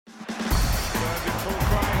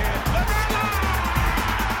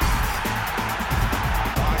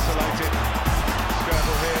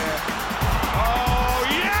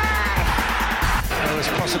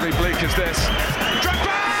possibly bleak as this. Drogba!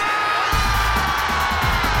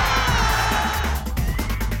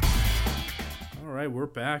 All right, we're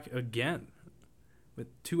back again with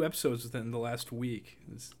 2 episodes within the last week.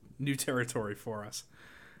 It's new territory for us.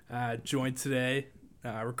 Joined today,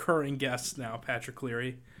 recurring guest now, Patrick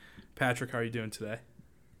Cleary. Patrick, how are you doing today?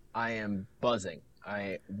 I am buzzing.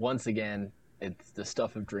 Once again, it's the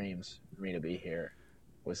stuff of dreams for me to be here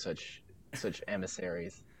with such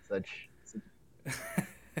emissaries, such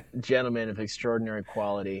gentlemen of extraordinary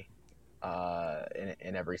quality,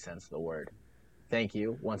 in every sense of the word. Thank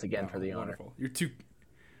you once again for the wonderful. honor. You're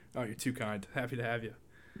too kind. Happy to have you.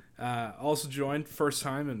 Also joined, first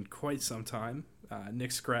time in quite some time,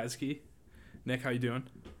 Nick Skradsky. Nick, how you doing?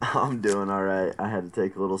 I'm doing all right. I had to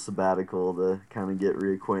take a little sabbatical to kind of get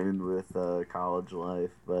reacquainted with college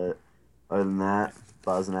life, but other than that,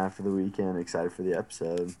 buzzing after the weekend, excited for the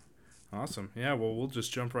episode. Awesome. Yeah, well, we'll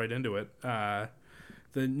just jump right into it.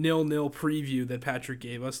 The 0-0 preview that Patrick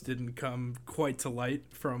gave us didn't come quite to light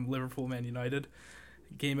from Liverpool Man United.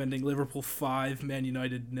 Game ending Liverpool 5, Man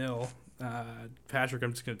United 0. Patrick,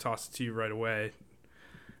 I'm just going to toss it to you right away.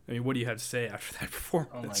 I mean, what do you have to say after that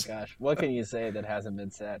performance? Oh my gosh, what can you say that hasn't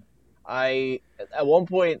been said? I, at one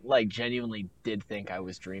point, genuinely did think I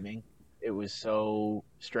was dreaming. It was so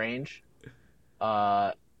strange.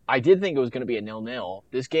 I did think it was going to be a 0-0.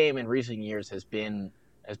 This game in recent years has been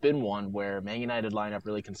one where Man United line up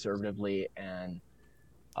really conservatively and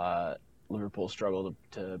Liverpool struggle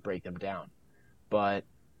to break them down. But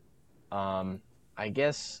I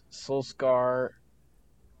guess Solskjaer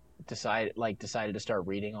decided to start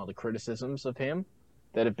reading all the criticisms of him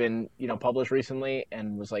that have been published recently,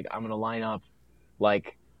 and was like, I'm going to line up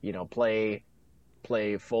play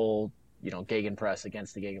full gegenpress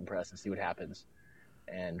against the gegenpress and see what happens.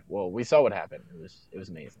 And well, we saw what happened. It was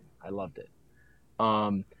amazing. I loved it.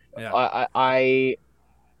 Yeah. I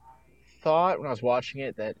thought when I was watching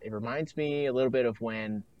it that it reminds me a little bit of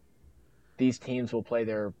when these teams will play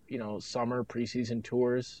their summer preseason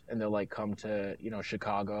tours, and they'll come to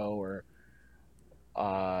Chicago or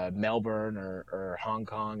Melbourne or Hong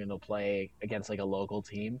Kong, and they'll play against a local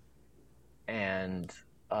team, and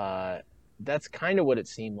that's kind of what it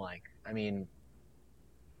seemed like. I mean,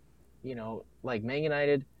 Man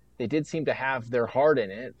United, they did seem to have their heart in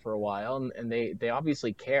it for a while, and they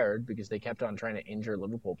obviously cared because they kept on trying to injure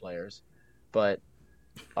Liverpool players, but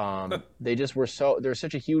they just there's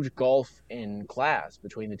such a huge gulf in class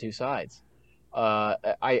between the two sides.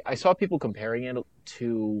 I saw people comparing it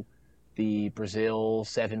to the Brazil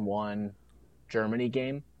 7-1 Germany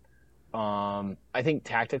game. I think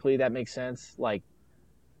tactically that makes sense.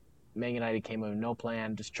 Man United came with no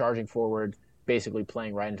plan, just charging forward, basically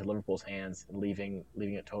playing right into Liverpool's hands and leaving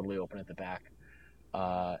it totally open at the back.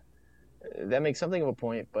 That makes something of a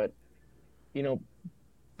point, but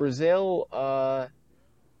Brazil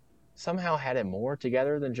somehow had it more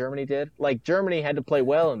together than Germany did. Germany had to play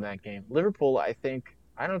well in that game. Liverpool, I think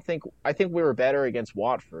we were better against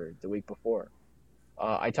Watford the week before.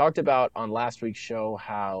 I talked about on last week's show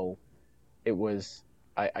how it was.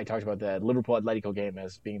 I talked about the Liverpool Atletico game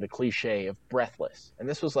as being the cliche of breathless, and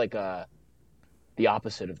this was the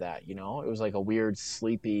opposite of that. It was a weird,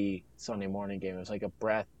 sleepy Sunday morning game. It was a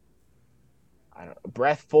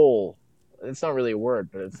breathful. It's not really a word,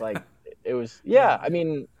 but it's it was. Yeah, I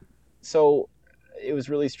mean. So it was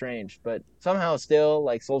really strange, but somehow still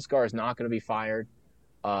Solskjaer is not going to be fired,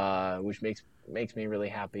 which makes me really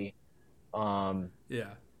happy.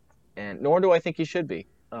 Yeah, and nor do I think he should be.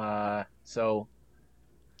 So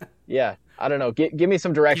yeah, I don't know. Give me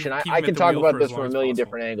some direction. I can talk about this from a million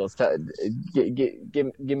different angles.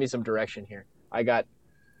 Give me some direction here.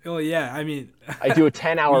 Oh yeah, I mean, I do a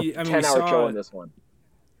 10-hour show on this one.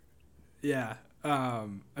 Yeah. I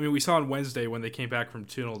mean, we saw on Wednesday when they came back from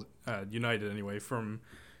 2-0, United anyway, from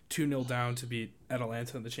 2-0 down to beat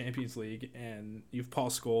Atalanta in the Champions League, and you have Paul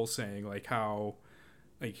Scholes saying how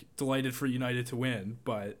delighted for United to win,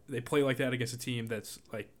 but they play like that against a team that's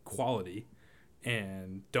quality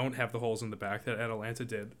and don't have the holes in the back that Atalanta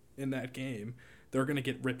did in that game. They're going to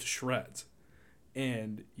get ripped to shreds.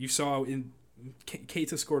 And you saw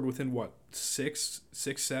Keita scored within 7 minutes?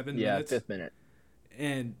 Yeah, 5th minute.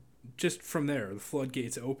 And just from there, the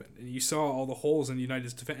floodgates opened, and you saw all the holes in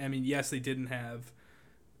United's defense. I mean, yes, they didn't have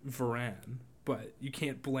Varane, but you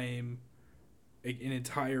can't blame an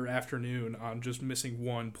entire afternoon on just missing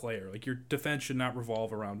one player. Your defense should not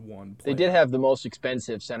revolve around one player. They did have the most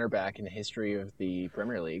expensive center back in the history of the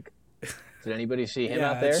Premier League. Did anybody see him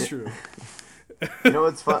out there? That's true.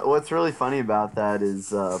 What's really funny about that is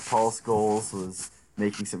Paul Scholes was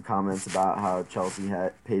making some comments about how Chelsea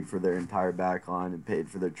had paid for their entire back line and paid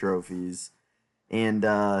for their trophies. and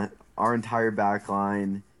our entire back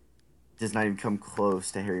line does not even come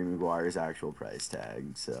close to Harry Maguire's actual price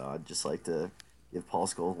tag. So I'd just like to give Paul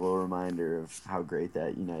Scholes a little reminder of how great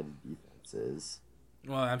that United defense is.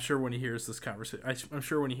 Well, I'm sure when he hears this conversation, I'm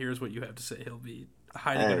sure when he hears what you have to say, he'll be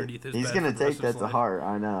hiding Hey, underneath his he's bed. gonna For the rest take of that his to life. heart.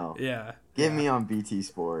 I know. Yeah. Give me on BT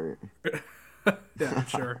Sport. Yeah, I'm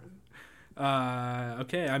sure.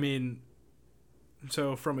 Okay, I mean,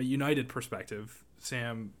 so from a United perspective,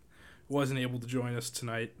 Sam wasn't able to join us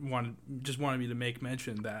tonight. Just wanted me to make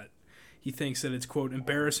mention that he thinks that it's, quote,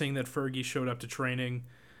 embarrassing that Fergie showed up to training.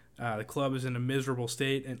 The club is in a miserable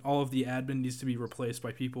state, and all of the admin needs to be replaced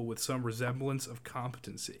by people with some resemblance of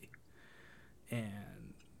competency.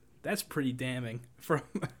 And that's pretty damning from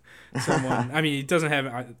someone. I mean, he doesn't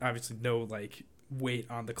have obviously no like weight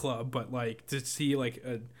on the club, but like to see like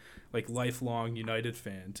a lifelong United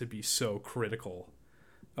fan to be so critical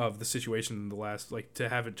of the situation in the last, like, to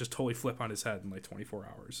have it just totally flip on his head in like 24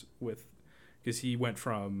 hours because he went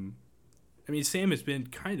from, I mean, Sam has been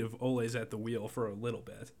kind of Ole's at the wheel for a little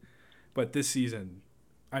bit, but this season,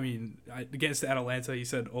 I mean, against Atalanta, he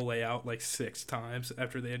said Ole out like 6 times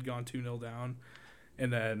after they had gone 2-0 down.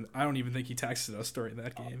 And then I don't even think he texted us during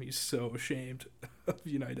that game. He's so ashamed of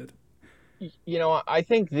United. You know, I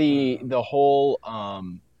think the whole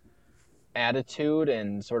attitude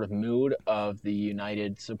and sort of mood of the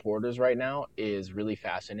United supporters right now is really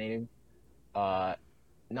fascinating.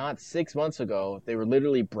 Not 6 months ago, they were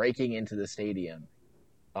literally breaking into the stadium,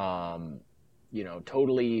 totally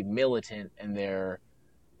militant in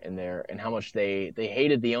and how much they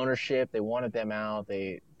hated the ownership. They wanted them out.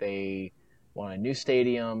 They want a new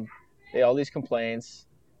stadium. They had all these complaints,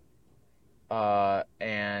 now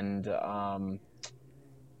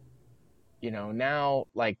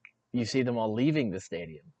like you see them all leaving the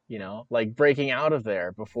stadium. Like breaking out of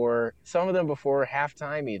there before some of them before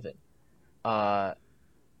halftime even.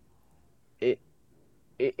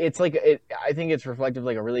 It's like I think it's reflective of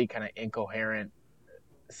like a really kind of incoherent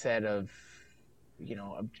set of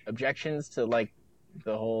objections to like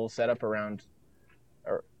the whole setup around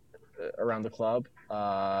the club.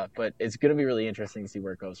 But it's going to be really interesting to see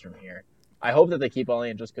where it goes from here. I hope that they keep all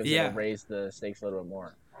in just because it'll raise the stakes a little bit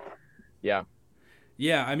more. Yeah.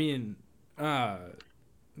 Yeah, I mean, kind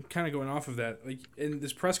of going off of that, like in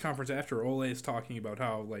this press conference after, Ole is talking about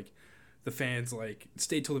how like the fans like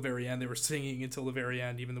stayed till the very end. They were singing until the very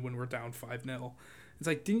end, even when we're down 5-0. It's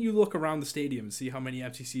like, didn't you look around the stadium and see how many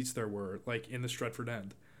empty seats there were, like in the Stretford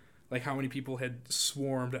end? Like how many people had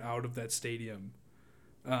swarmed out of that stadium?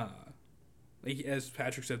 Like as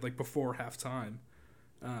Patrick said, like before halftime.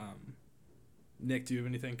 Nick, do you have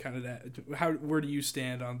anything kind of that? Where do you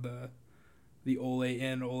stand on the Ole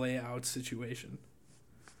in, Ole out situation?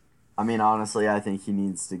 I mean, honestly, I think he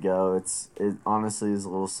needs to go. It honestly is a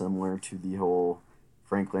little similar to the whole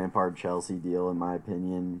Frank Lampard Chelsea deal, in my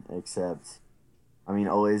opinion. Except, I mean,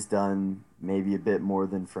 Ole's done maybe a bit more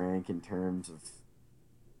than Frank in terms of.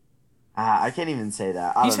 I can't even say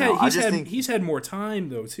that. I don't know. He's had more time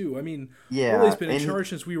though too. I mean, yeah, Ole's been in charge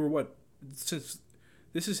since we were since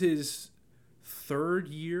this is his 3rd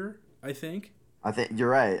year, I think. I think you're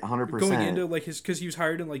right, 100%. Going into like because he was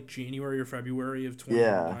hired in like January or February of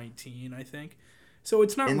 2019, I think. So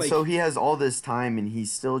it's not and like, so he has all this time and he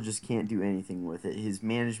still just can't do anything with it. His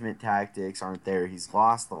management tactics aren't there. He's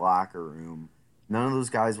lost the locker room. None of those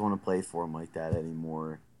guys want to play for him like that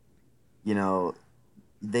anymore.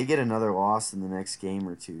 They get another loss in the next game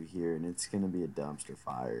or two here, and it's going to be a dumpster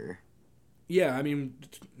fire. Yeah, I mean,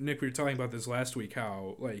 Nick, we were talking about this last week,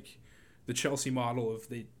 how like the Chelsea model of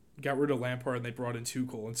they got rid of Lampard and they brought in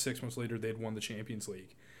Tuchel, and 6 months later they'd won the Champions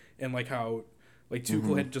League, and like how like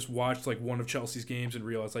Tuchel had just watched like one of Chelsea's games and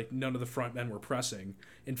realized like none of the front men were pressing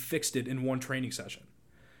and fixed it in one training session.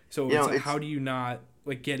 So how do you not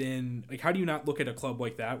like get in? Like how do you not look at a club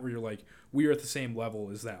like that where you're like, we are at the same level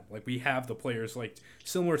as them? Like we have the players like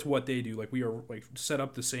similar to what they do. Like we are like set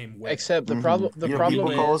up the same way. Except the problem. The problem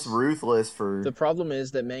people call us ruthless for. The problem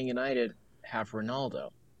is that Man United have Ronaldo.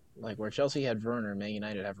 Like where Chelsea had Werner, Man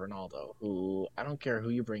United have Ronaldo. Who I don't care who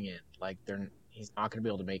you bring in. Like he's not going to be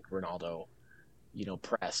able to make Ronaldo,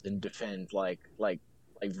 press and defend like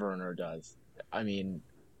Werner does. I mean,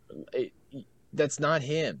 that's not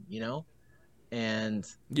him, And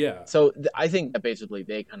yeah. So I think that basically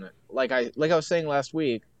they kind of like I was saying last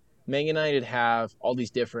week, Man United have all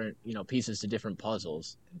these different pieces to different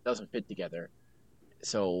puzzles. It doesn't fit together.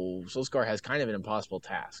 So Solskjaer has kind of an impossible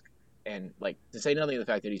task. And like to say nothing of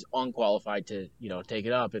the fact that he's unqualified to take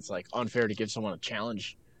it up, it's like unfair to give someone a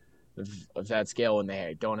challenge of that scale when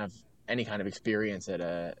they don't have any kind of experience at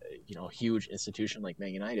a huge institution like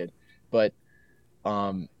Man United. But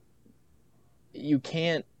you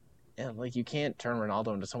can't you can't turn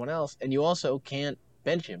Ronaldo into someone else, and you also can't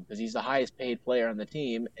bench him because he's the highest paid player on the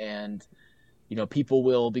team, and people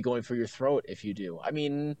will be going for your throat if you do. I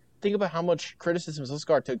mean, think about how much criticism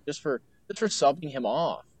Solskjaer took just for subbing him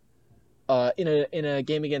off in a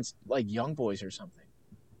game against like Young Boys or something.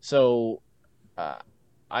 So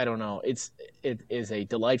I don't know. It is a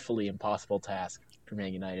delightfully impossible task for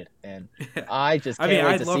Man United, and I just can't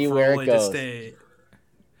wait to see where it goes.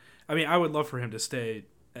 I would love for him to stay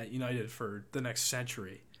at United for the next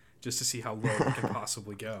century, just to see how low it can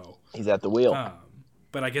possibly go. He's at the wheel.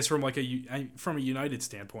 But I guess from a United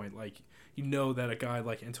standpoint, like that a guy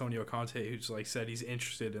like Antonio Conte, who's like said he's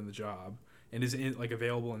interested in the job and is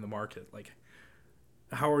available in the market, like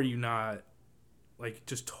how are you not like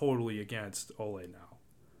just totally against Ole now?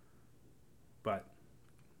 But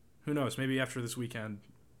who knows? Maybe after this weekend,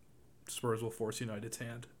 Spurs will force United's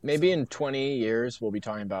hand. Maybe in 20 years we'll be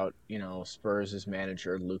talking about Spurs'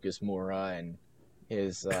 manager Lucas Moura and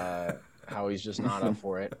his how he's just not up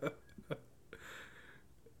for it.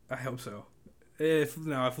 I hope so. If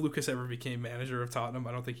Lucas ever became manager of Tottenham,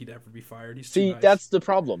 I don't think he'd ever be fired. He's See, too nice. That's the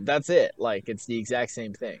problem. That's it. Like it's the exact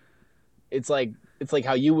same thing. It's like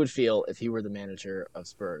how you would feel if he were the manager of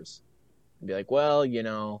Spurs. You'd be like, well,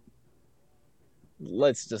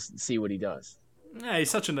 let's just see what he does. Yeah, he's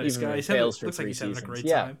such a nice guy. Looks like he's having a great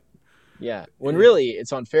time. Yeah. When really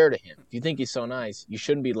it's unfair to him. If you think he's so nice, you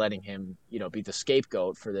shouldn't be letting him, be the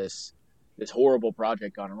scapegoat for this horrible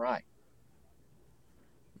project gone awry.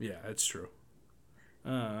 Yeah, it's true.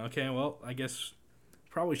 Okay, well, I guess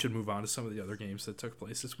probably should move on to some of the other games that took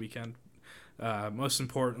place this weekend. Most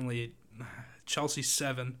importantly, Chelsea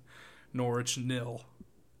 7, Norwich 0.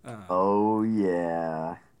 Oh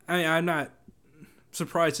yeah. I'm not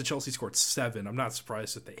surprised that Chelsea scored 7. I'm not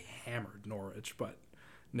surprised that they hammered Norwich. But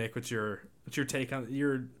Nick, what's your take on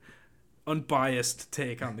your unbiased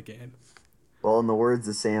take on the game? Well, in the words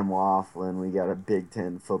of Sam Laughlin, we got a Big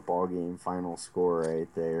Ten football game final score right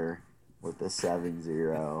there with the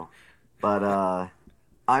 7-0. But,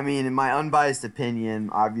 in my unbiased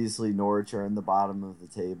opinion, obviously Norwich are in the bottom of the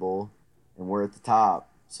table, and we're at the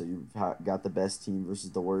top. So you've got the best team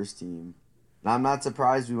versus the worst team. And I'm not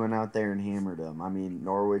surprised we went out there and hammered them.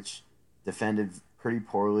 Norwich defended pretty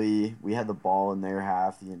poorly. We had the ball in their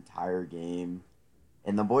half the entire game.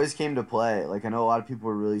 And the boys came to play. Like, I know a lot of people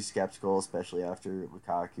were really skeptical, especially after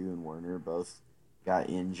Lukaku and Werner both got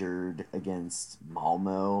injured against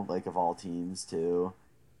Malmo, like, of all teams, too.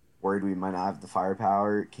 Worried we might not have the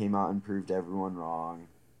firepower. Came out and proved everyone wrong.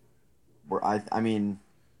 We're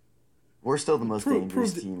still the most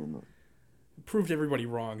dangerous team in the... Proved everybody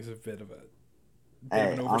wrong is a bit of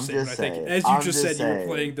an overstatement. I think, as you just said, you were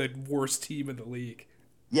playing the worst team in the league.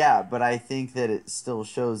 Yeah, but I think that it still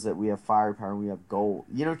shows that we have firepower and we have goal.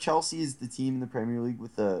 Chelsea is the team in the Premier League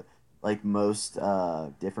with the most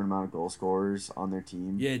different amount of goal scorers on their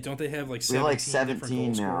team. Yeah, don't they have 17 we have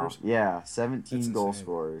 17 now? Scorers? Yeah, 17 goal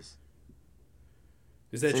scorers.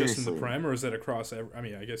 Is that just in the Prem or is that across? I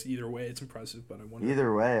guess either way it's impressive, but I wonder.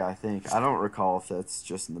 Either way, I think. I don't recall if that's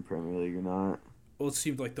just in the Premier League or not. Well, it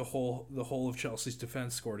seemed like the whole of Chelsea's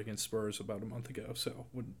defense scored against Spurs about a month ago, so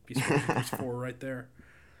wouldn't be surprised if there's 4 right there.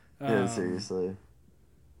 Yeah, seriously.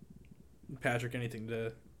 Patrick, anything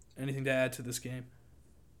to add to this game?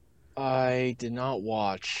 I did not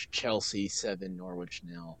watch Chelsea 7, Norwich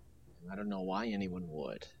 0. I don't know why anyone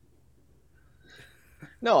would.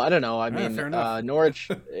 No, I don't know.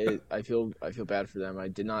 Norwich. I feel bad for them. I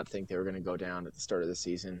did not think they were going to go down at the start of the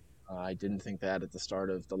season. I didn't think that at the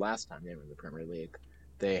start of the last time they were in the Premier League.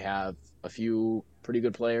 They have a few pretty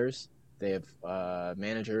good players. They have a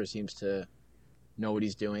manager who seems to know what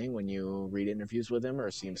he's doing when you read interviews with him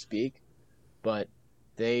or see him speak, but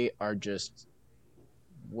they are just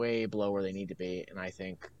way below where they need to be, and I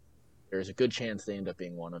think there's a good chance they end up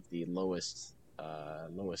being one of the lowest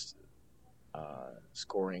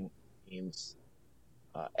scoring teams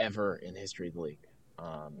ever in history of the league,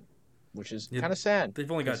 which is kind of sad.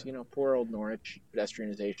 They've only got poor old Norwich,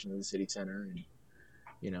 pedestrianization of the city center, and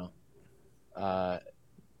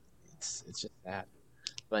it's just that.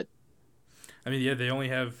 But they only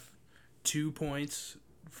have 2 points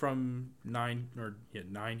from 9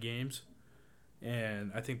 games,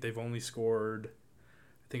 and I think they've only scored,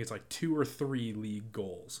 I think it's 2 or 3 league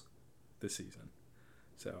goals this season.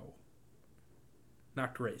 So,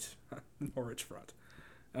 not great, Norwich front.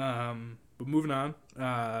 But moving on,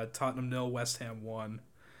 Tottenham 0, West Ham 1.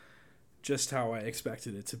 Just how I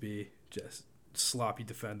expected it to be, just sloppy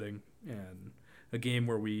defending, and a game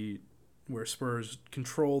where Spurs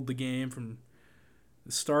controlled the game from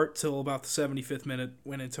Start till about the 75th minute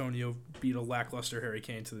when Antonio beat a lackluster Harry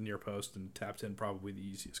Kane to the near post and tapped in probably the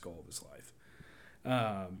easiest goal of his life.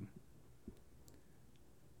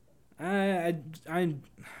 I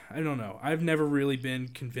don't know. I've never really been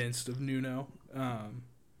convinced of Nuno.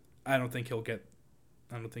 I don't think he'll get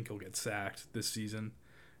sacked this season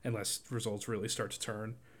unless results really start to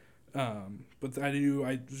turn. But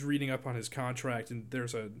I was reading up on his contract, and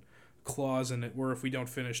there's a clause in it where if we don't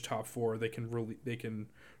finish top 4, they can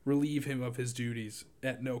relieve him of his duties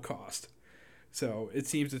at no cost. So it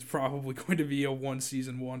seems it's probably going to be a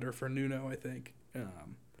one-season wonder for Nuno, I think.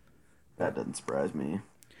 That doesn't surprise me.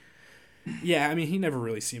 Yeah, I mean, he never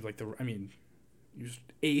really seemed like he was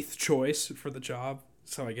 8th choice for the job,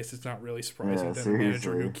 so I guess it's not really surprising that a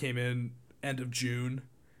manager who came in end of June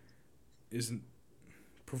isn't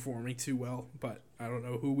performing too well, but I don't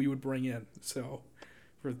know who we would bring in, so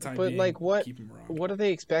for the time being, keep him around. What do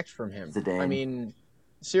they expect from him? Zidane. I mean,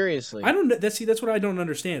 seriously. I don't know. That's what I don't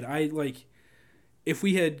understand. If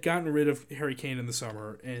we had gotten rid of Harry Kane in the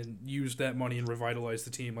summer and used that money and revitalized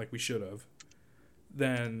the team like we should have,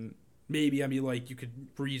 then maybe, you could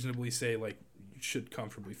reasonably say, you should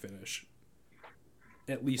comfortably finish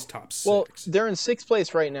at least top 6. Well, they're in 6th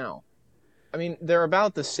place right now. I mean, they're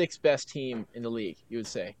about the 6th best team in the league, you would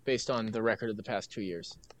say, based on the record of the past 2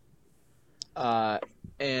 years.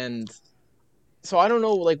 And so I don't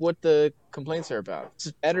know, what the complaints are about.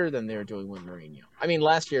 It's better than they were doing with Mourinho. I mean,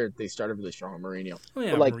 last year they started really strong with Mourinho. Oh,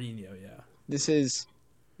 yeah, Mourinho, yeah. This is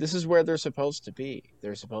where they're supposed to be.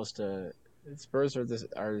 They're supposed to. Spurs are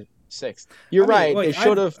 6th. You're right. They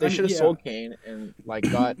should have sold Kane and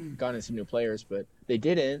gotten some new players, but they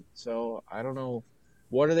didn't. So I don't know.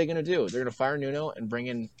 What are they going to do? They're going to fire Nuno and bring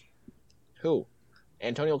in who?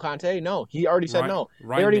 Antonio Conte? No, he already said no.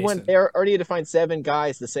 They already had to find 7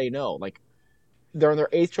 guys to say no. They're on their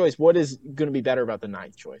 8th choice. What is going to be better about the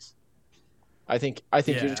 9th choice? I think you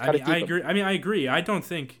just got to keep them. I agree. I agree. I don't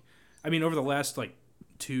think. Over the last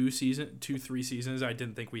 3 seasons, I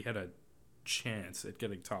didn't think we had a chance at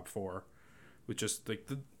getting top 4 with just the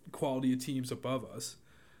quality of teams above us.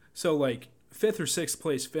 So 5th or 6th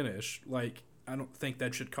place finish, I don't think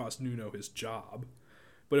that should cost Nuno his job.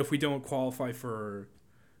 But if we don't qualify for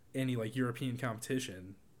any European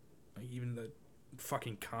competition, even the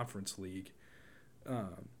fucking Conference League,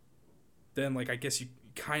 then I guess you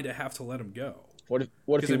kind of have to let him go. What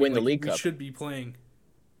if we win the League Cup? We should be playing.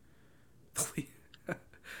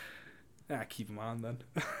 Keep him on then.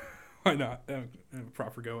 Why not? Have a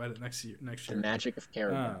proper go at it next year. The magic of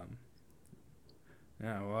Carabao.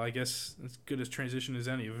 Yeah, well, I guess as good as transition as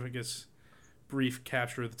any. I guess brief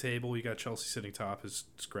capture of the table. You got Chelsea sitting top, as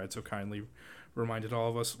Scred so kindly reminded all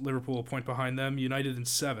of us. Liverpool a point behind them. United in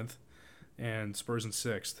 7th, and Spurs in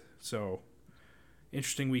 6th. So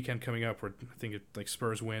interesting weekend coming up. Where I think if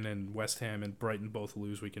Spurs win and West Ham and Brighton both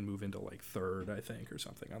lose, we can move into 3rd, I think, or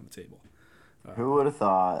something on the table. Who would have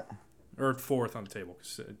thought? Or 4th on the table.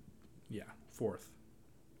 4th.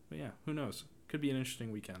 But yeah, who knows? Could be an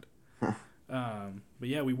interesting weekend. But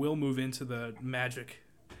yeah, we will move into the magic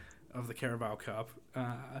of the Carabao Cup.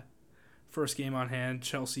 First game on hand,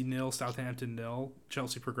 Chelsea 0, Southampton 0.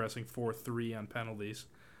 Chelsea progressing 4-3 on penalties.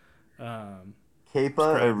 Kepa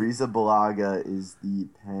Arrizabalaga is the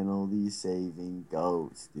penalty-saving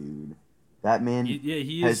goat, dude. That man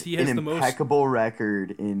he has an impeccable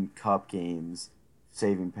record in cup games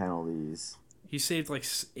saving penalties. He saved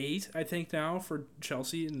 8, I think, now for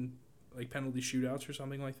Chelsea in penalty shootouts or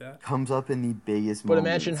something like that. Comes up in the biggest But moments.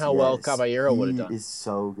 Imagine how well Caballero would have done. He is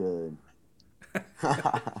so good.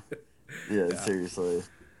 Seriously.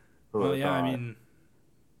 Well, yeah, I mean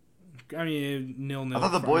 0-0. I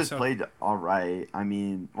thought the boys played all right. I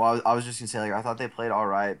was just going to say, I thought they played all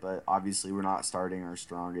right, but obviously we're not starting our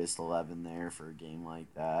strongest 11 there for a game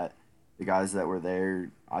like that. The guys that were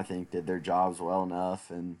there, I think, did their jobs well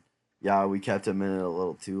enough, and yeah, we kept them in it a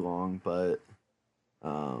little too long, but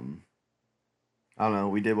I don't know.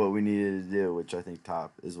 We did what we needed to do, which I think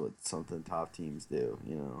top teams do,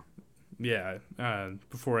 Yeah.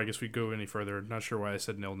 Before I guess we go any further, not sure why I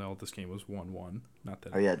said 0-0. This game was 1-1. Not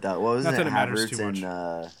that. Oh yeah, what was not it? that it matters too much.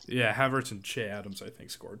 Yeah, Havertz and Che Adams, I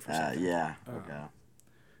think, scored for something. Yeah. Okay.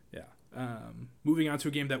 Yeah. Moving on to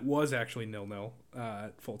a game that was actually 0-0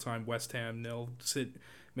 at full time. West Ham 0,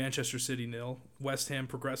 Manchester City 0. West Ham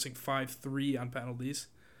progressing 5-3 on penalties.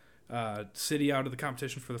 City out of the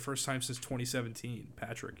competition for the first time since 2017.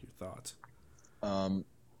 Patrick, your thoughts?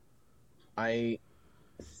 I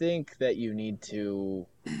think that you need to.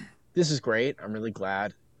 This is great. I'm really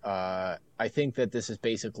glad. I think that this is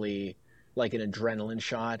basically like an adrenaline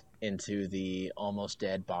shot into the almost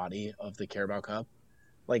dead body of the Carabao Cup.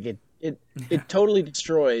 it totally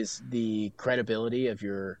destroys the credibility of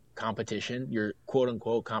your competition, your quote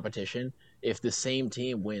unquote competition, if the same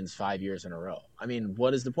team wins 5 years in a row. I mean,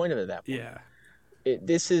 what is the point of it at that point? Yeah.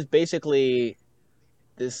 This is basically,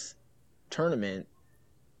 this tournament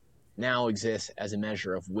now exists as a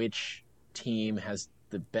measure of which team has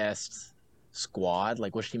the best squad,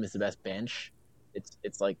 like which team has the best bench.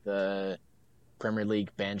 It's like the Premier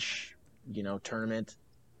League bench, tournament,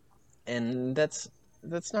 and that's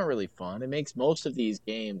not really fun. It makes most of these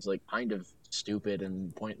games like kind of stupid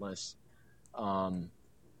and pointless.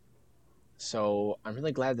 So I'm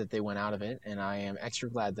really glad that they went out of it, and I am extra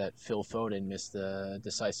glad that Phil Foden missed the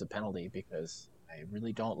decisive penalty, because I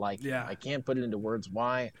really don't like him. I can't put it into words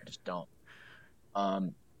why, I just don't.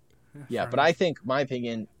 But I think my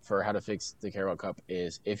opinion for how to fix the Carabao Cup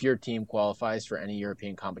is, if your team qualifies for any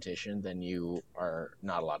European competition, then you are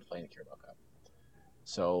not allowed to play in the Carabao Cup.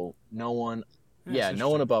 So no one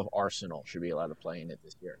above Arsenal should be allowed to play in it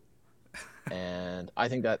this year. And I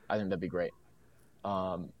think that'd be great.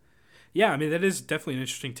 Yeah, I mean, that is definitely an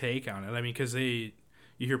interesting take on it. I mean, because you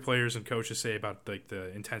hear players and coaches say about like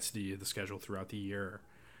the intensity of the schedule throughout the year,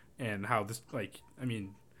 and how this, like, I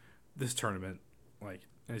mean, this tournament, like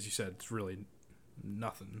as you said, it's really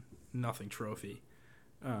nothing trophy.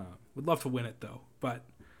 Would love to win it though, but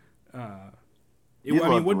You'd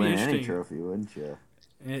love to win any trophy, wouldn't you?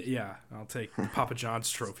 Yeah, I'll take Papa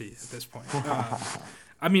John's trophy at this point.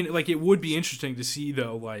 I mean, like, it would be interesting to see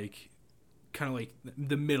though, like, kind of like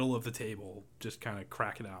the middle of the table, just kind of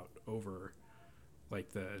crack it out over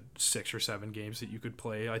like the 6 or 7 games that you could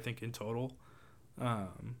play, I think, in total. But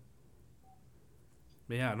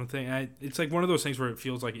yeah, I don't think it's like one of those things where it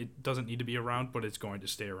feels like it doesn't need to be around, but it's going to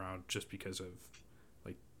stay around just because of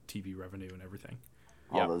like TV revenue and everything.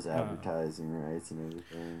 All those advertising rights and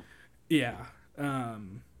everything. Yeah.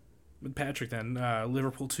 With Patrick then,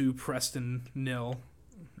 Liverpool 2, Preston 0.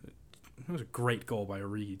 It was a great goal by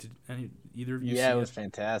Origi. Did either of you see it? Yeah, it was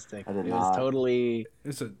fantastic. I did It not. was totally...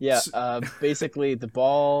 basically the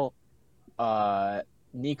ball,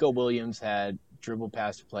 Nico Williams had dribbled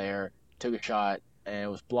past a player, took a shot, and it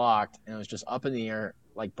was blocked, and it was just up in the air,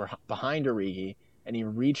 like behind Origi, and he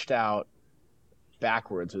reached out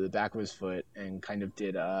backwards with the back of his foot and kind of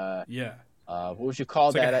did what would you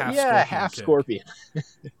call that? Like half scorpion.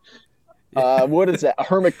 What is that? A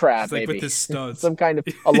hermit crab, it's like maybe. With his studs. Some kind of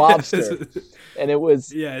a lobster. And it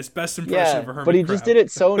was his best impression of a hermit crab. But he just did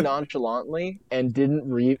it so nonchalantly and didn't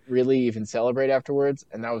really even celebrate afterwards,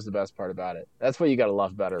 and that was the best part about it. That's what you got to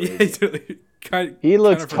love about it. He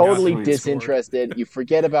looks totally disinterested. You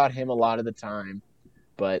forget about him a lot of the time,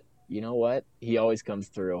 but you know what? He always comes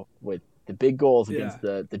through with the big goals against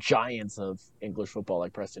the giants of English football,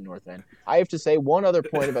 like Preston North End. I have to say one other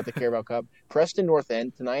point about the Carabao Cup. Preston North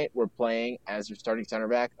End tonight were playing as their starting center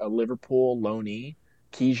back a Liverpool loanee,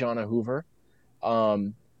 Kijana Hoover,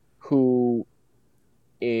 who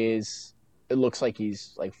is, it looks like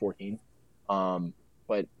he's like 14.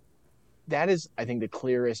 But that is, I think, the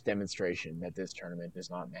clearest demonstration that this tournament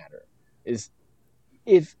does not matter.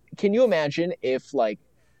 Can you imagine if, like,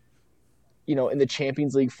 in the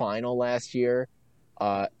Champions League final last year,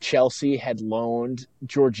 Chelsea had loaned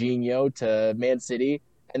Jorginho to Man City,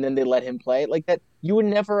 and then they let him play like that? You would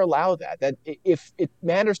never allow that. That if it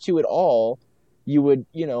matters to it all, you would,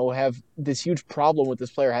 have this huge problem with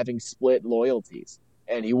this player having split loyalties,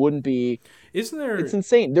 and he wouldn't be. Isn't there? It's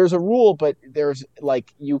insane. There's a rule, but there's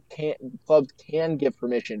like clubs can give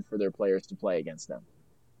permission for their players to play against them.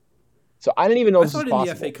 So I didn't even know this was possible. I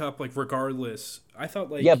thought in the FA Cup, like, regardless, I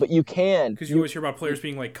thought, like... Yeah, but you can. Because you always hear about players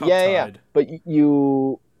being, like, cup-tied. Yeah. But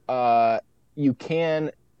you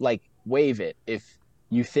can, like, waive it if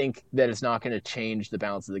you think that it's not going to change the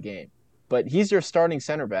balance of the game. But he's their starting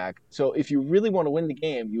center back, so if you really want to win the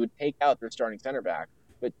game, you would take out their starting center back.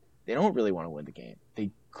 But they don't really want to win the game.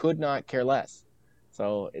 They could not care less.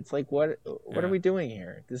 So it's like, what are we doing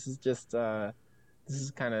here? This is just... this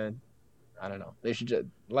is kind of... I don't know. They should just,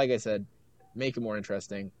 like I said, make it more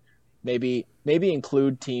interesting. Maybe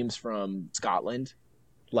include teams from Scotland.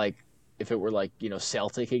 Like, if it were like,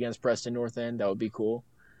 Celtic against Preston North End, that would be cool.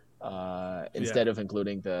 Instead of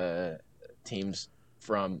including the teams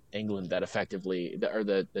from England that effectively, or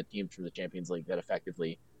the teams from the Champions League that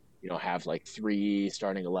effectively, have like 3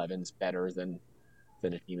 starting 11s better than a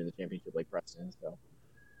team in the Championship like Preston. So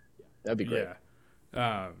that'd be great.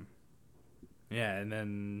 Yeah, and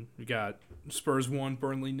then we got Spurs 1,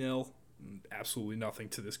 Burnley 0. Absolutely nothing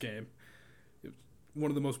to this game. It was one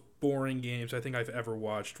of the most boring games I think I've ever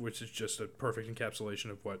watched, which is just a perfect encapsulation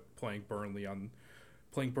of what playing Burnley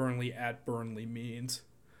at Burnley means.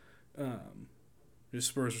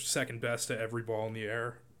 Spurs are second best to every ball in the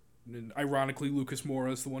air. And ironically, Lucas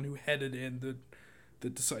Moura is the one who headed in the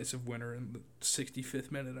decisive winner in the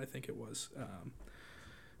 65th minute, I think it was.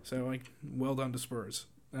 So, like, well done to Spurs.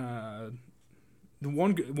 The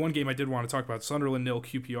one game I did want to talk about, Sunderland 0,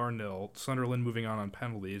 QPR 0. Sunderland moving on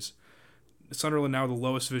penalties. Sunderland now the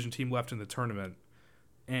lowest division team left in the tournament.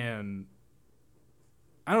 And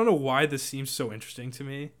I don't know why this seems so interesting to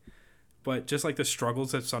me, but just like the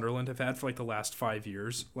struggles that Sunderland have had for like the last 5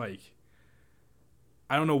 years, like,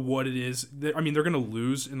 I don't know what it is. They're going to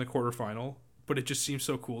lose in the quarterfinal, but it just seems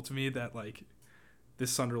so cool to me that like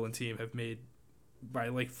this Sunderland team have made by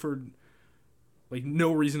like for like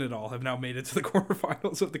no reason at all have now made it to the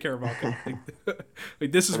quarterfinals of the Carabao Cup.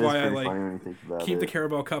 Like this is why I like keep the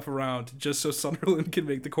Carabao Cup around, just so Sunderland can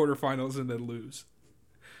make the quarterfinals and then lose.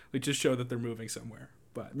 Like just show that they're moving somewhere.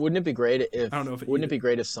 But wouldn't it be great if wouldn't it be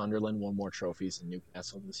great if Sunderland won more trophies than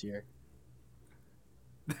Newcastle this year?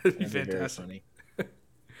 That'd be fantastic. Very funny.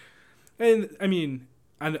 And I mean,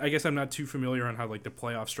 I guess I'm not too familiar on how like the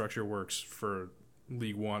playoff structure works for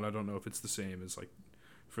League One. I don't know if it's the same as like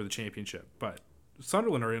for the Championship, but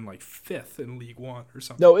Sunderland are in like 5th in League One or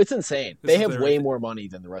something. No, it's insane. They have way more money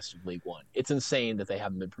than the rest of League One. It's insane that they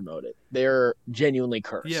haven't been promoted. They're genuinely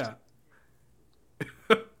cursed. Yeah.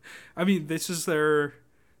 I mean, this is their...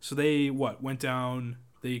 So they, went down...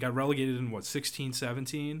 They got relegated in, 16,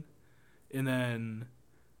 17? And then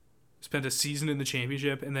spent a season in the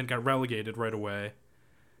Championship and then got relegated right away.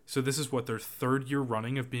 So this is, their 3rd year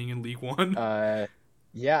running of being in League One?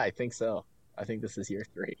 Yeah, I think so. I think this is year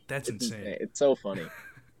 3. That's insane. It's so funny.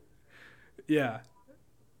 Yeah.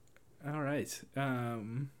 All right. I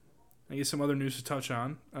guess some other news to touch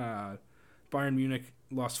on. Bayern Munich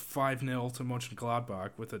lost 5-0 to Mönchengladbach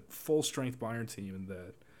with a full-strength Bayern team in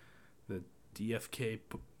the DFK.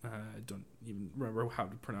 I don't even remember how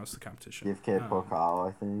to pronounce the competition. DFK Pokal,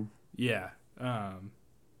 I think. Yeah. I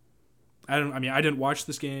didn't watch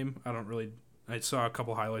this game. I saw a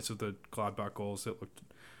couple highlights of the Gladbach goals that looked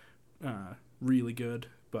really good,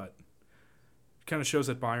 but it kind of shows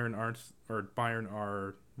that Bayern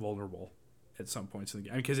are vulnerable at some points in the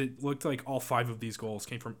game, because it looked like all 5 of these goals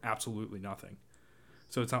came from absolutely nothing.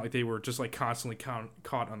 So it's not like they were just like constantly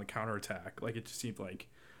caught on the counterattack. Like it just seemed like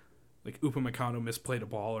Upamecano misplayed a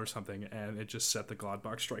ball or something, and it just set the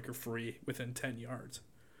Gladbach striker free within 10 yards.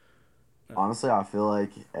 Honestly, I feel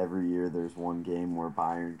like every year there's one game where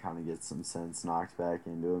Bayern kind of gets some sense knocked back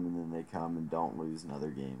into them, and then they come and don't lose another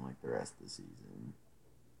game like the rest of the season.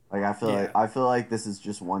 Like I feel like this is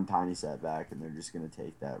just one tiny setback, and they're just gonna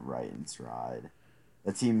take that right in stride.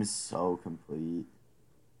 The team is so complete.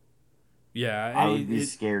 Yeah, I would be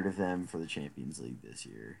scared of them for the Champions League this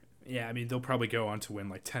year. Yeah, I mean they'll probably go on to win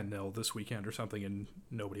like 10-0 this weekend or something, and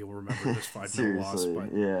nobody will remember this 5-0 loss.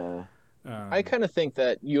 But yeah. I kind of think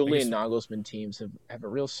that Julian Nagelsmann teams have a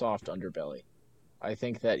real soft underbelly. I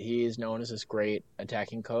think that he is known as this great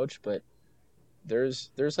attacking coach, but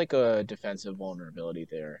there's like a defensive vulnerability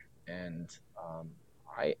there, and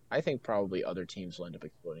I think probably other teams will end up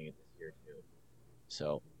exploiting it this year too.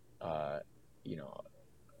 So, I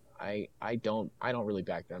don't really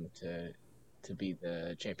back them to be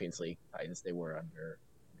the Champions League as they were under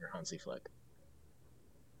Hansi Flick.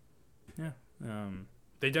 Yeah.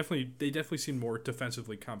 They definitely seem more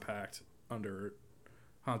defensively compact under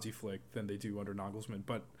Hansi Flick than they do under Nagelsmann.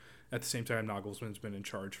 But at the same time, Nagelsmann's been in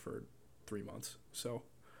charge for 3 months, so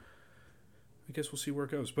I guess we'll see where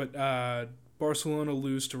it goes. But Barcelona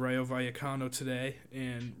lose to Rayo Vallecano today,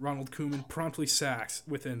 and Ronald Koeman promptly sacked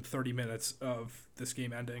within 30 minutes of this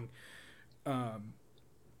game ending.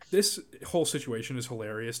 This whole situation is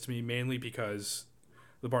hilarious to me, mainly because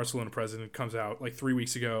the Barcelona president comes out like 3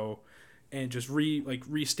 weeks ago and just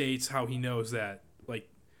restates how he knows that like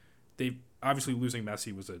they obviously losing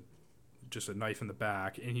Messi was just a knife in the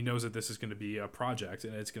back, and he knows that this is going to be a project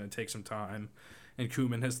and it's going to take some time, and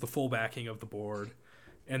Koeman has the full backing of the board,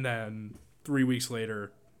 and then 3 weeks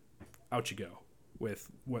later, out you go with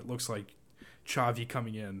what looks like Xavi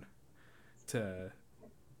coming in to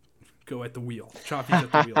go at the wheel. Xavi's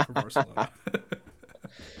at the wheel for Barcelona.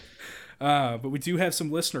 But we do have some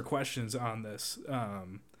listener questions on this.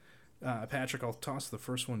 Patrick, I'll toss the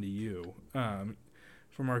first one to you.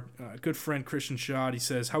 From our good friend Christian Schad, he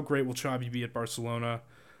says, how great will Xavi be at Barcelona?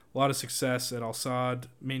 A lot of success at Al Sadd.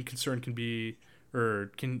 Main concern can be,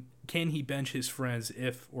 or can he bench his friends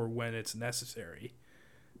if or when it's necessary?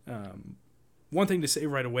 One thing to say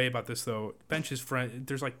right away about this, though, bench his friend.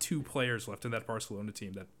 There's like 2 players left in that Barcelona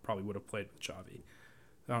team that probably would have played with Xavi.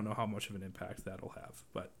 I don't know how much of an impact that'll have,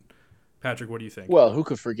 but Patrick, what do you think? Well, who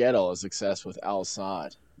could forget all his success with Al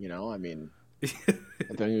Sadd? You know, I mean,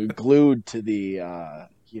 they're glued to the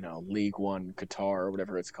League One Qatar or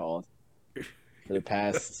whatever it's called for the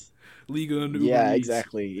past. Liga and Uber Yeah, Eats.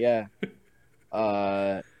 exactly. Yeah.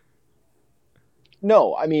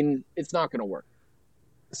 No, I mean it's not going to work.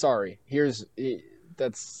 Sorry.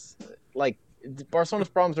 That's like Barcelona's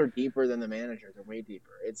problems are deeper than the manager. They're way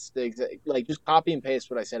deeper. It's the exact just copy and paste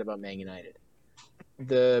what I said about Man United.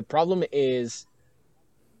 The problem is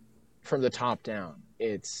from the top down.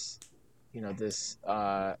 It's this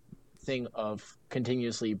thing of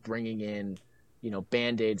continuously bringing in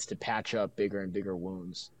band-aids to patch up bigger and bigger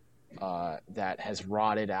wounds that has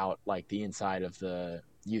rotted out like the inside of the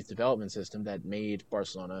youth development system that made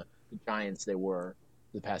Barcelona the giants they were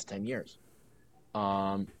the past 10 years.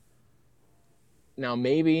 Now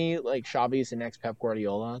maybe like Xavi's the next Pep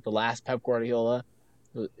Guardiola. The last Pep Guardiola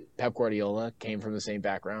came from the same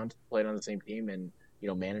background, played on the same team, and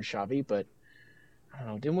managed Xavi. But I don't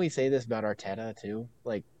know. Didn't we say this about Arteta too?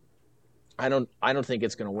 Like, I don't think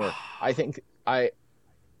it's gonna work. I think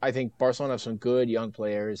Barcelona have some good young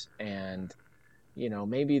players, and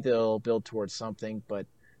maybe they'll build towards something. But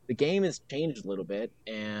the game has changed a little bit,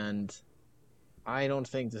 and I don't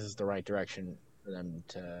think this is the right direction for them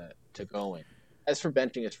to go in. As for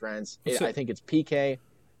benching his friends, I think it's PK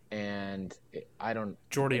and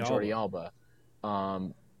Jordi Alba.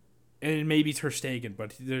 And maybe Ter Stegen,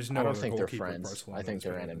 but there's no. I don't other think they're goalkeeper in friends. Barcelona I think that's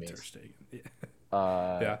they're better than enemies. Ter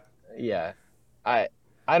Stegen. Yeah.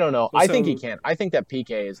 I don't know. Well, I think he can. I think that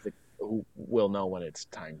PK is who will know when it's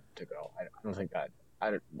time to go. I don't think that.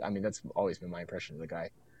 I mean, that's always been my impression of the guy.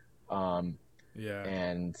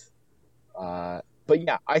 But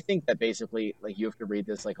yeah, I think that basically, like, you have to read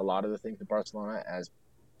this like a lot of the things in Barcelona as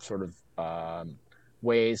sort of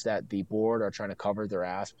ways that the board are trying to cover their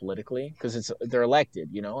ass politically because they're elected.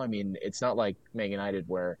 I mean, it's not like Man United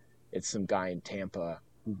where it's some guy in Tampa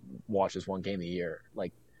who watches one game a year.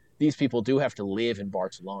 Like, these people do have to live in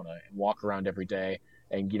Barcelona and walk around every day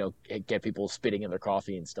and get people spitting in their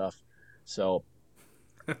coffee and stuff. So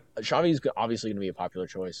Xavi's obviously going to be a popular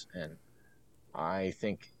choice, and I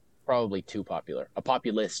think probably too popular. A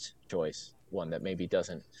populist choice, one that maybe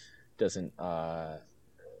doesn't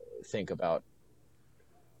think about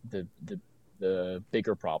the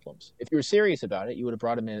bigger problems. If you were serious about it, you would have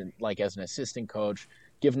brought him in like as an assistant coach,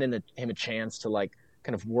 given him a chance to like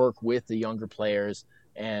kind of work with the younger players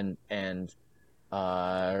and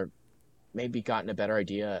maybe gotten a better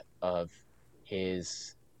idea of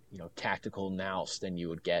his tactical nous than you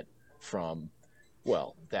would get from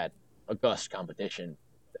that august competition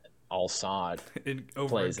that Al Saad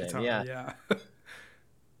plays in. Qatar, yeah.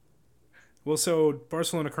 Well, so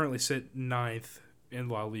Barcelona currently sit 9th in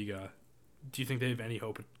La Liga. Do you think they have any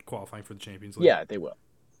hope of qualifying for the Champions League? Yeah, they will.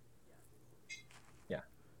 Yeah.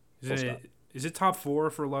 Is it top 4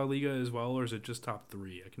 for La Liga as well, or is it just top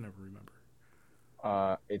 3? I can never remember.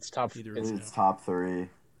 It's top. It's top 3.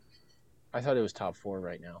 I thought it was top 4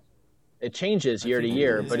 right now. It changes year to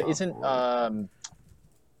year, but isn't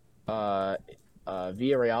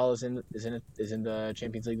Villarreal is in the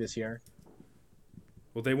Champions League this year?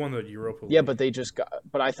 Well, they won the Europa League. Yeah, but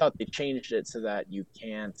but I thought they changed it so that you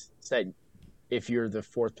can't say if you're the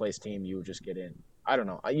 4th place team, you would just get in. I don't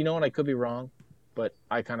know. You know what? I could be wrong, but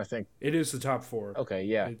I kind of think it is the top 4. Okay,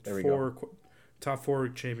 yeah, there we go. Top 4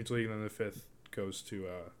 Champions League, and then the 5th goes to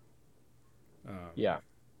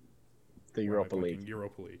the Europa League.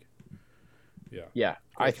 Europa League. Yeah. Yeah,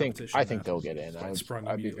 I think they'll get in.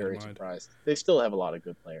 I'd be very surprised. They still have a lot of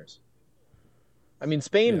good players. I mean,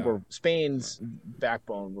 Spain's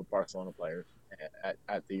backbone were Barcelona players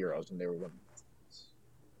at the Euros, and they were winning.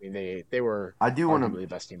 I mean, they were arguably the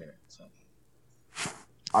best team in it. So.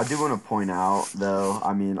 I do want to point out, though,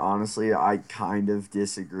 I mean, honestly, I kind of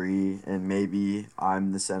disagree, and maybe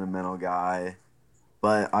I'm the sentimental guy,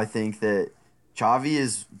 but I think that Xavi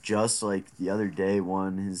is just like the other day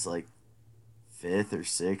won his like 5th or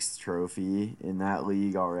 6th trophy in that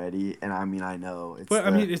league already, and I mean, I know it's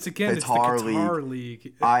it's the Qatar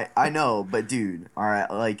league. I know, but dude, all right,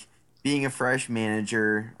 like being a fresh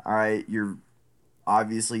manager, all right, you're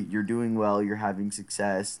doing well, you're having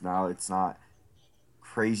success. Now it's not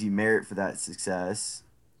crazy merit for that success,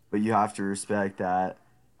 but you have to respect that.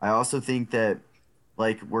 I also think that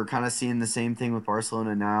like we're kind of seeing the same thing with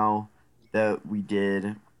Barcelona now that we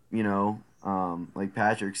did, like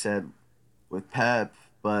Patrick said with Pep,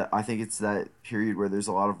 but I think it's that period where there's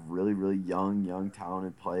a lot of really, really young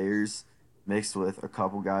talented players mixed with a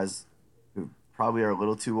couple guys who probably are a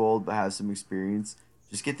little too old but have some experience.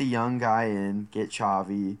 Just get the young guy in, get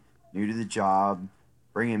Xavi, new to the job,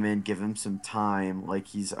 bring him in, give him some time. Like,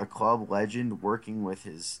 he's a club legend working with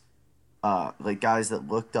his like guys that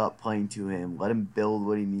looked up playing to him. Let him build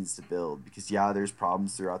what he needs to build because there's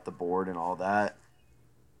problems throughout the board and all that,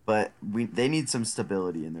 but they need some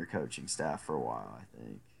stability in their coaching staff for a while, I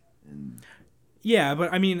think. And Yeah,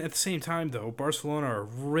 but I mean, at the same time, though, Barcelona are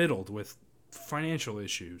riddled with financial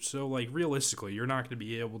issues. So, like, realistically, you're not going to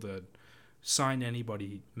be able to sign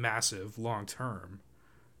anybody massive long term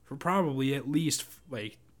for probably at least,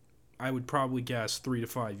 like, I would probably guess 3 to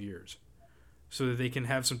 5 years, so that they can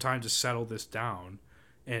have some time to settle this down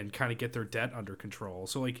and kind of get their debt under control.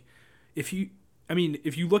 So, like, if you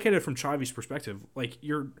look at it from Xavi's perspective, like,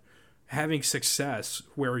 you're having success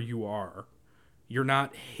where you are, you're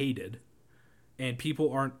not hated, and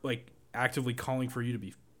people aren't, like, actively calling for you to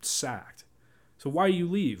be sacked. So why do you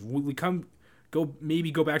leave? Will we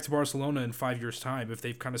go back to Barcelona in 5 years' time if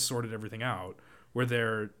they've kind of sorted everything out,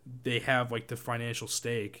 where they have, like, the financial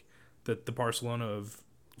stake that the Barcelona of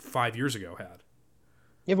 5 years ago had.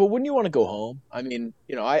 Yeah, but wouldn't you want to go home? I mean,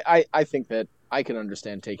 I think that I can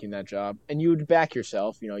understand taking that job, and you would back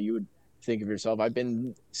yourself. You would think of yourself. I've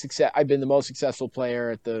been the most successful player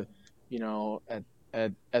at the,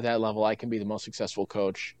 at that level. I can be the most successful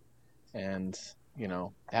coach, and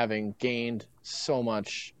having gained so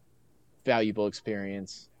much valuable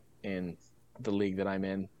experience in the league that I'm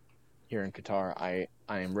in here in Qatar, I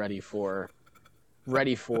am ready for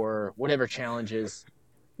whatever challenges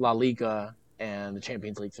La Liga and the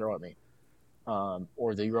Champions League throw at me,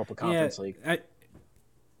 or the Europa Conference League.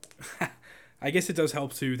 I guess it does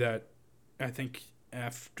help too that I think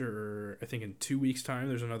in 2 weeks' time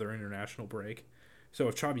there's another international break. So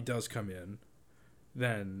if Xavi does come in,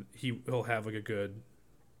 then he'll have like a good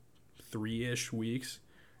 3-ish weeks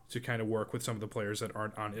to kind of work with some of the players that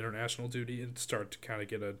aren't on international duty and start to kind of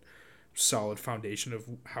get a solid foundation of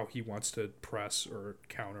how he wants to press or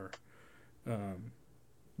counter.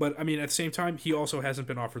 But I mean, at the same time, he also hasn't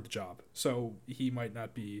been offered the job, so he might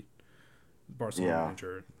not be Barcelona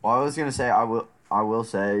manager. Well, I was gonna say I will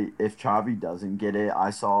say if Xavi doesn't get it, I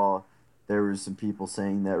saw there was some people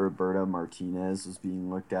saying that Roberto Martinez was being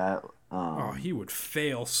looked at. He would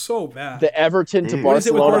fail so bad. The Everton to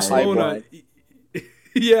Barcelona pipeline.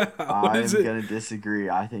 Yeah, I'm gonna disagree.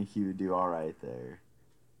 I think he would do all right there.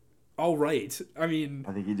 All right. I mean,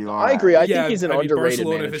 I think he'd do all right. I agree. I think he's an underrated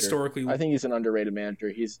Barcelona manager. Historically, I think he's an underrated manager.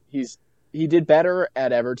 He did better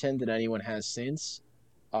at Everton than anyone has since,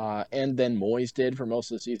 and then Moyes did for most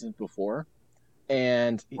of the seasons before.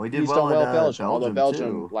 And he's done well at Belgium. Although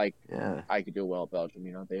Belgium, too. I could do well at Belgium.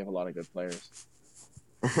 They have a lot of good players.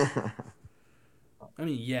 I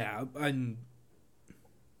mean, yeah, I don't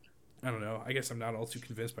know. I guess I'm not all too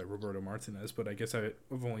convinced by Roberto Martinez, but I guess I've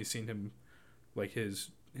only seen him, like, his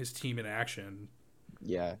team in action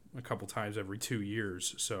a couple times every 2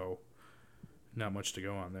 years, so not much to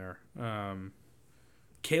go on there.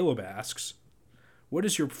 Caleb asks, what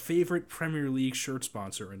is your favorite Premier League shirt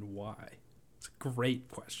sponsor and why? It's a great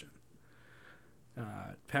question.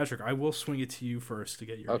 Patrick, I will swing it to you first to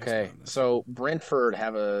get your answer on this. So Brentford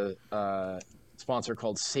have a sponsor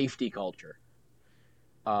called Safety Culture.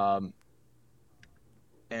 And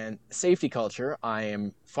Safety Culture, I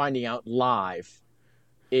am finding out live,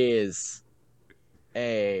 is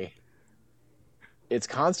it's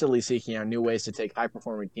constantly seeking out new ways to take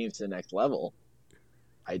high-performing teams to the next level.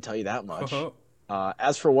 I tell you that much.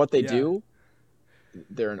 As for what they do,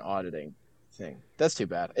 they're an auditing thing. That's too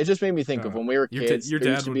bad. It just made me think of when we were kids, there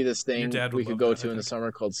used to be this thing we could go to in the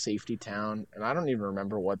summer called Safety Town, and I don't even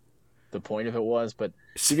remember what the point of it was, but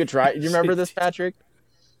you could try. Do you remember this, Patrick?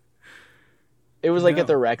 It was like at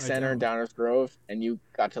the rec center in Downers Grove, and you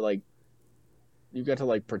got to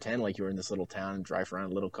pretend like you were in this little town and drive around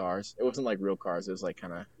in little cars. It wasn't like real cars. It was like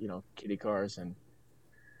kind of, kiddie cars. And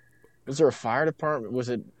was there a fire department? Was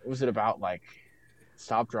it about like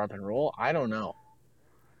stop, drop, and roll? I don't know.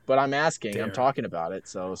 But I'm asking. I'm talking about it.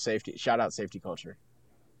 So shout out Safety Culture.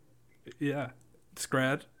 Yeah.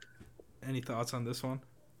 Scrad, any thoughts on this one?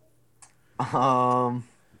 Wow.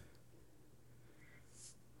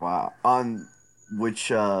 On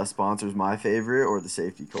which sponsor's my favorite or the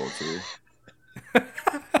Safety Culture?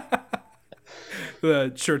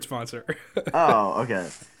 The shirt sponsor. Oh, okay.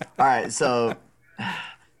 All right, so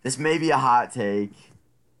this may be a hot take.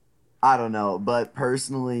 I don't know, but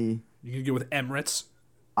personally, you can go with Emirates.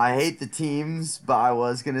 I hate the teams, but I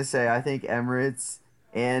was gonna say I think Emirates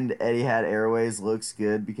and Etihad Airways looks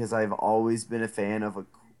good because I've always been a fan of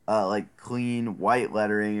a clean white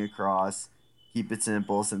lettering across. Keep it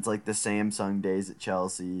simple since like the Samsung days at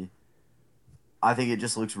Chelsea. I think it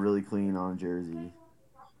just looks really clean on a jersey.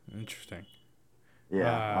 Interesting.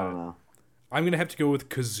 Yeah, I don't know. I'm gonna have to go with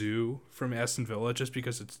kazoo from Aston Villa, just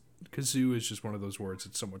because kazoo is just one of those words.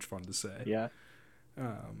 It's so much fun to say. Yeah.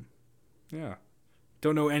 Yeah.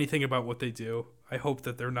 Don't know anything about what they do. I hope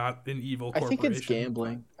that they're not an evil corporation. I think it's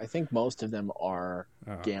gambling. I think most of them are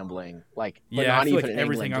gambling. But yeah, not I feel even like in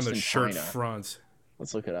everything England, on the just in shirt China. front.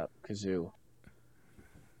 Let's look it up. Kazoo.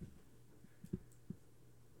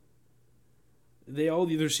 They all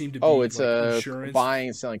either seem to be Oh, it's insurance. buying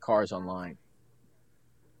and selling cars online.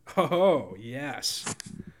 Oh, yes.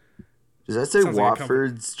 Does that say Sounds like a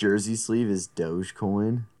Watford's jersey sleeve is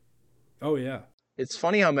Dogecoin? Oh, yeah. It's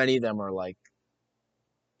funny how many of them are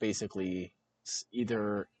basically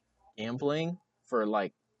either gambling for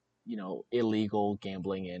illegal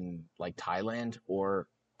gambling in Thailand or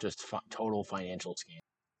just total financial scam.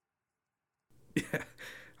 Yeah.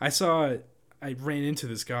 I ran into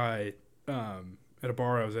this guy at a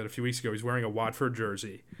bar I was at a few weeks ago. He's wearing a Watford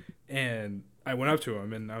jersey, and I went up to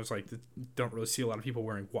him and I was like, don't really see a lot of people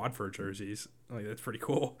wearing Watford jerseys. That's pretty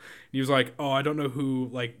cool. And he was like, oh, I don't know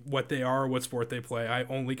what they are, what sport they play. I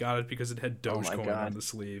only got it because it had Dogecoin on the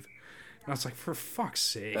sleeve. And I was like, for fuck's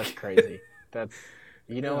sake. That's crazy.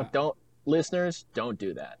 Listeners, don't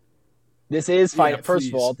do that. This is first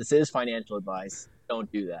of all, this is financial advice.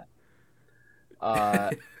 Don't do that.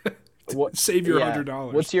 Save your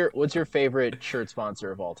 $100. What's your favorite shirt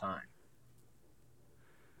sponsor of all time?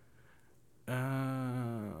 That's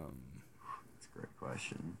a great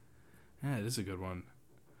question. Yeah, it is a good one.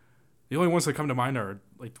 The only ones that come to mind are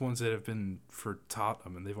the ones that have been for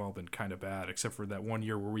Tottenham, and they've all been kind of bad, except for that one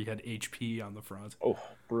year where we had HP on the front. Oh,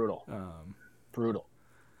 brutal. Brutal.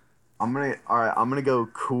 I'm gonna go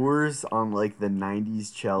Coors on the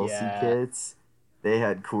 '90s Chelsea kits. They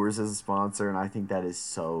had Coors as a sponsor, and I think that is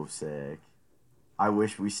so sick. I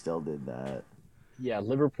wish we still did that. Yeah,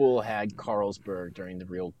 Liverpool had Carlsberg during the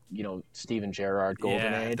real, Steven Gerrard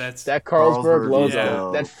golden age. That Carlsberg Carlsberg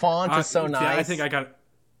logo, that font is so nice. Yeah, I think I got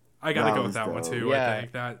to go with that dope. one too. Yeah. I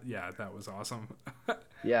think that was awesome.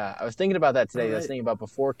 Yeah, I was thinking about that today. I was thinking about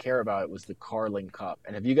before Carabao, it was the Carling Cup.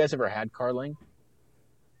 And have you guys ever had Carling?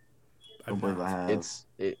 I believe I have.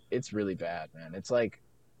 It's really bad, man. It's like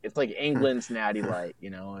England's Natty Light,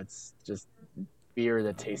 It's just beer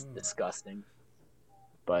that tastes disgusting.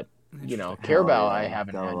 But Carabao I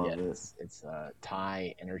haven't had yet. It's a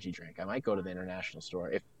Thai energy drink. I might go to the international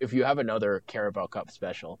store. If you have another Carabao Cup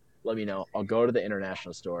special, let me know. I'll go to the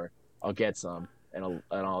international store. I'll get some and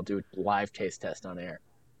I'll do a live taste test on air.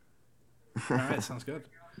 All right, sounds good.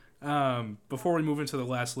 Before we move into the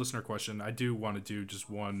last listener question, I do want to do just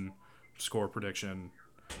one score prediction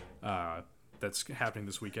that's happening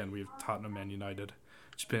this weekend. We have Tottenham and United.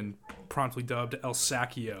 It's been promptly dubbed El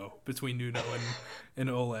Sacchio between Nuno and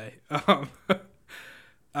Ole.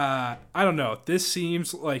 I don't know. This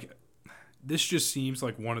just seems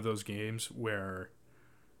like one of those games where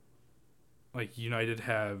United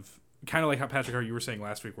have kind of like how Patrick, how you were saying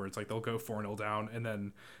last week, where it's they'll go 4-0 down and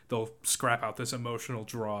then they'll scrap out this emotional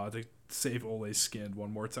draw to save Ole's skin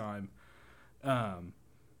one more time.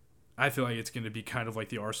 I feel like it's going to be kind of like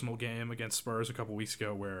the Arsenal game against Spurs a couple weeks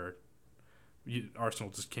ago, where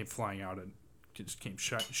Arsenal just came flying out and just came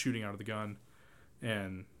shooting out of the gun,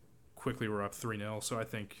 and quickly we're up 3-0. So I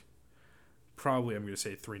think probably I'm going to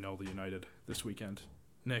say 3-0 to United this weekend.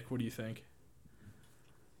 Nick, what do you think?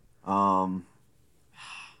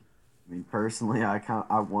 Personally,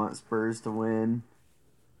 I want Spurs to win,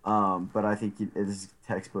 but I think it is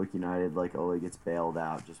textbook United. Ole gets bailed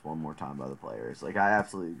out just one more time by the players. I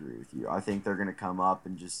absolutely agree with you. I think they're going to come up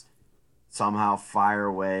and just somehow fire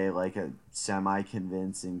away a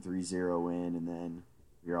semi-convincing 3-0 win, and then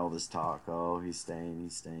you're all this talk, oh, he's staying,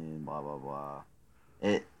 blah, blah, blah.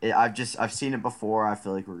 I've seen it before. I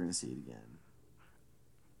feel like we're going to see it again.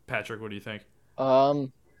 Patrick, what do you think?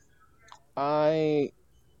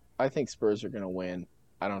 I think Spurs are going to win.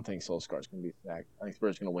 I don't think Solskjaer's going to be sacked. I think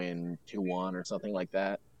Spurs are going to win 2-1 or something like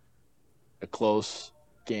that. A close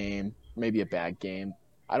game, maybe a bad game.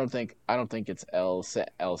 I don't think it's El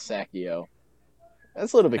Sacchio.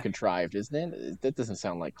 That's a little bit contrived, isn't it? That doesn't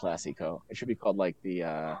sound like Classico. It should be called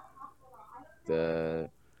the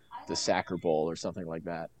Sacker Bowl or something like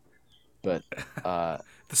that. But the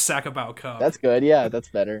Carabao Cup. That's good. Yeah, that's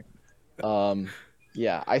better.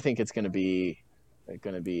 Yeah, I think it's going to be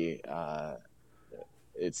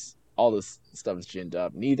it's all this stuff is ginned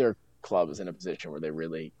up. Neither club is in a position where they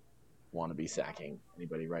really want to be sacking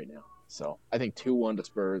anybody right now. So I think 2-1 to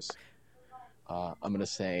Spurs. I'm going to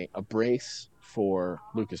say a brace for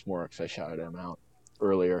Lucas Moura, because I shouted him out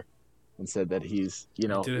earlier and said that he's,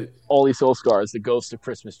 Ole Solskjaer is the ghost of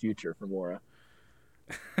Christmas future for Moura.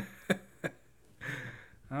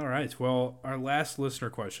 All right. Well, our last listener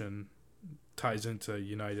question ties into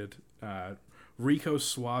United. Rico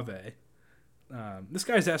Suave. This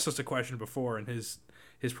guy's asked us a question before, and his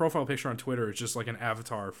profile picture on Twitter is just like an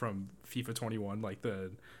avatar from FIFA 21, like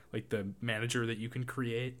the manager that you can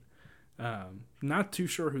create. Not too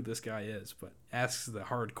sure who this guy is, but asks the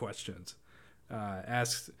hard questions.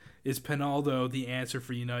 Asks, is Pinaldo the answer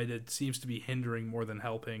for United? Seems to be hindering more than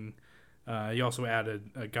helping. He also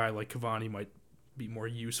added a guy like Cavani might be more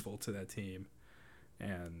useful to that team.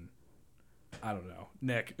 And I don't know.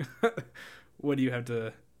 Nick, what do you think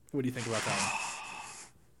about that one?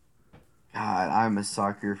 God, I'm a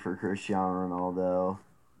sucker for Cristiano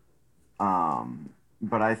Ronaldo.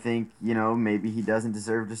 But I think, maybe he doesn't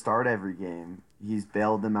deserve to start every game. He's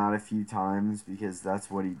bailed them out a few times because that's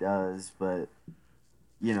what he does. But,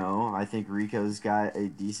 I think Rico's got a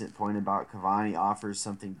decent point about Cavani offers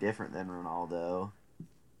something different than Ronaldo.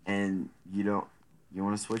 And you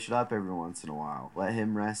want to switch it up every once in a while. Let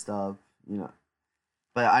him rest up,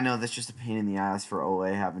 But I know that's just a pain in the ass for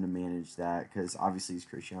Ole having to manage that because obviously he's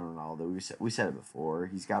Cristiano Ronaldo. We said it before.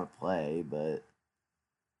 He's got to play, but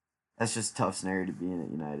that's just a tough scenario to be in at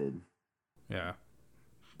United. Yeah.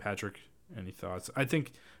 Patrick, any thoughts? I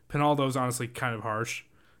think Pinaldo's honestly kind of harsh.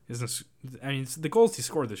 The goals he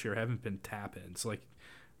scored this year haven't been tap-ins. Like,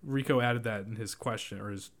 Rico added that in his question, or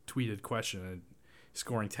his tweeted question,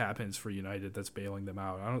 scoring tap-ins for United, that's bailing them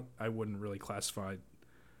out. I wouldn't really classify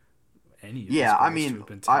any of his goals to have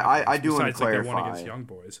been tap-ins, I do want to besides, clarify. Like, the one against Young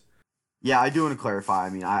Boys. Yeah, I do want to clarify.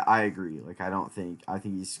 I agree. Like, I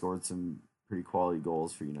think he's scored some pretty quality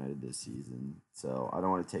goals for United this season. So I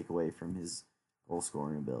don't want to take away from his goal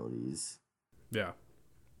scoring abilities. Yeah.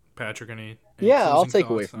 Patrick, any I'll take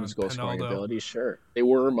away thoughts from his on goal scoring Pinaldo? abilities, sure. They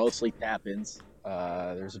were mostly tap-ins.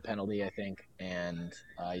 There's a penalty, I think, and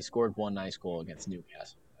he scored one nice goal against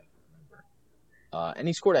Newcastle, I remember. And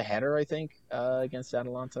he scored a header, I think, against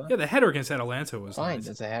Atalanta. Yeah, the header against Atalanta was fine. nice.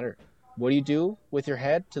 That's a header. What do you do with your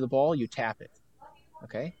head to the ball? You tap it.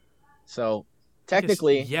 Okay? So,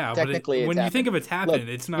 technically, when you think of a tap-in,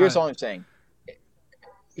 it's not... Here's all I'm saying.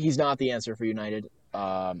 He's not the answer for United.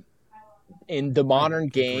 In the modern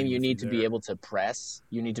game, you need to be able to press.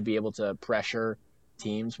 You need to be able to pressure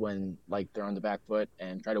teams when they're on the back foot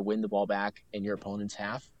and try to win the ball back in your opponent's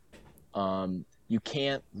half. You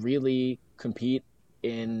can't really compete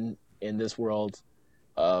in this world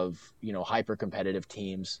of hyper competitive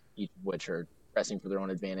teams, which are pressing for their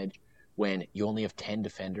own advantage, when you only have 10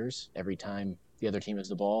 defenders every time the other team has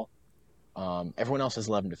the ball. Everyone else has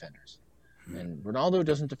 11 defenders, and Ronaldo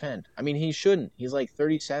doesn't defend. I mean, he shouldn't. He's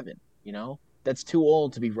 37. That's too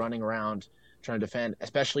old to be running around trying to defend,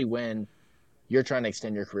 especially when you're trying to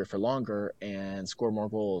extend your career for longer and score more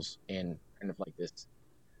goals in kind of this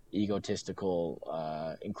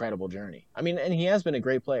egotistical, incredible journey. I mean, and he has been a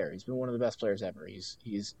great player. He's been one of the best players ever.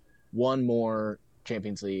 He's won more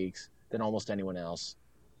Champions Leagues than almost anyone else.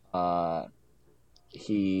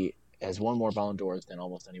 He has won more Ballon d'Ors than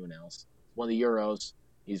almost anyone else. Won the Euros.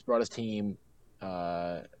 He's brought his team,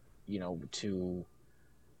 to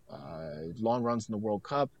long runs in the World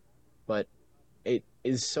Cup, but it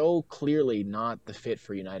is so clearly not the fit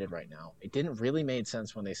for United right now. It didn't really make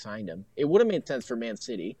sense when they signed him. It would have made sense for Man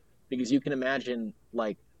City, because you can imagine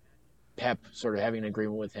Pep sort of having an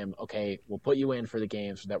agreement with him. Okay, we'll put you in for the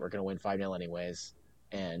games that we're going to win 5-0 anyways,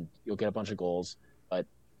 and you'll get a bunch of goals. But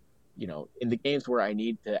in the games where I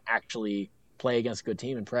need to actually play against a good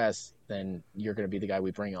team and press, then you're going to be the guy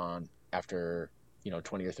we bring on after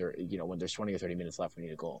 20 or 30, when there's 20 or 30 minutes left, we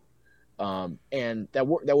need a goal. And that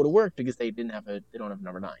would have worked because they don't have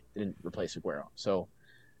number 9. They didn't replace Aguero. So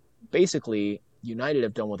basically, United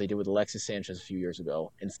have done what they did with Alexis Sanchez a few years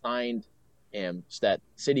ago and signed him so that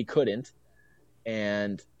City couldn't,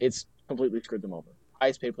 and it's completely screwed them over.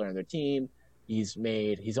 Highest paid player on their team. He's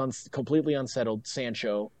completely unsettled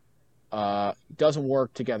Sancho. Doesn't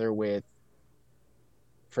work together with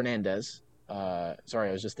Fernandez. Sorry,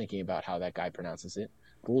 I was just thinking about how that guy pronounces it.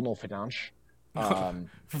 Bruno Fernandes.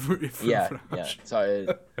 Yeah.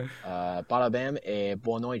 So, parabéns et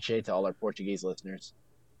boa noite to all our Portuguese listeners.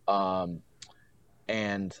 And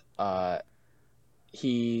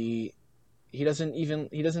he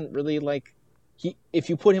doesn't really if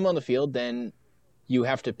you put him on the field, then you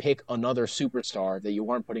have to pick another superstar that you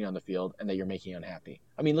weren't putting on the field and that you're making unhappy.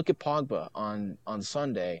 I mean, look at Pogba on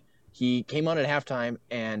Sunday. He came on at halftime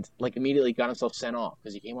and immediately got himself sent off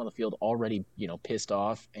because he came on the field already, pissed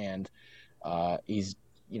off, and he's,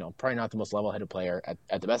 probably not the most level-headed player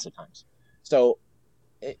at the best of times. So,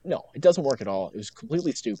 it doesn't work at all. It was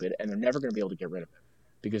completely stupid, and they're never going to be able to get rid of him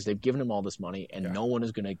because they've given him all this money, and no one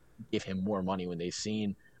is going to give him more money when they've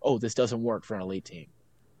seen, this doesn't work for an elite team.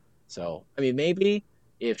 So, I mean, maybe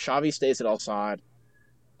if Xavi stays at Al Sadd,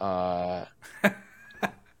 but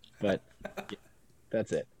yeah,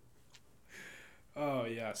 that's it. Oh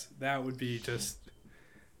yes, that would be just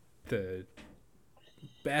the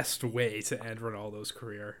best way to end Ronaldo's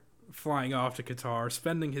career. Flying off to Qatar,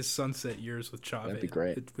 spending his sunset years with Xavi. That'd be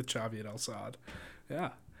great. With Xavi at Al Sadd.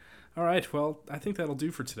 Yeah. All right. Well, I think that'll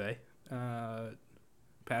do for today.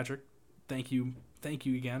 Patrick, thank you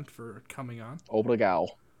again for coming on.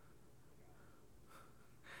 Obrigado.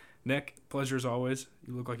 Nick, pleasure as always.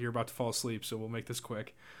 You look like you're about to fall asleep, so we'll make this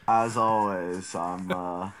quick. As always, I'm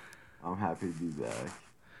happy to be back.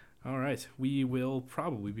 All right. We will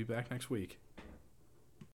probably be back next week.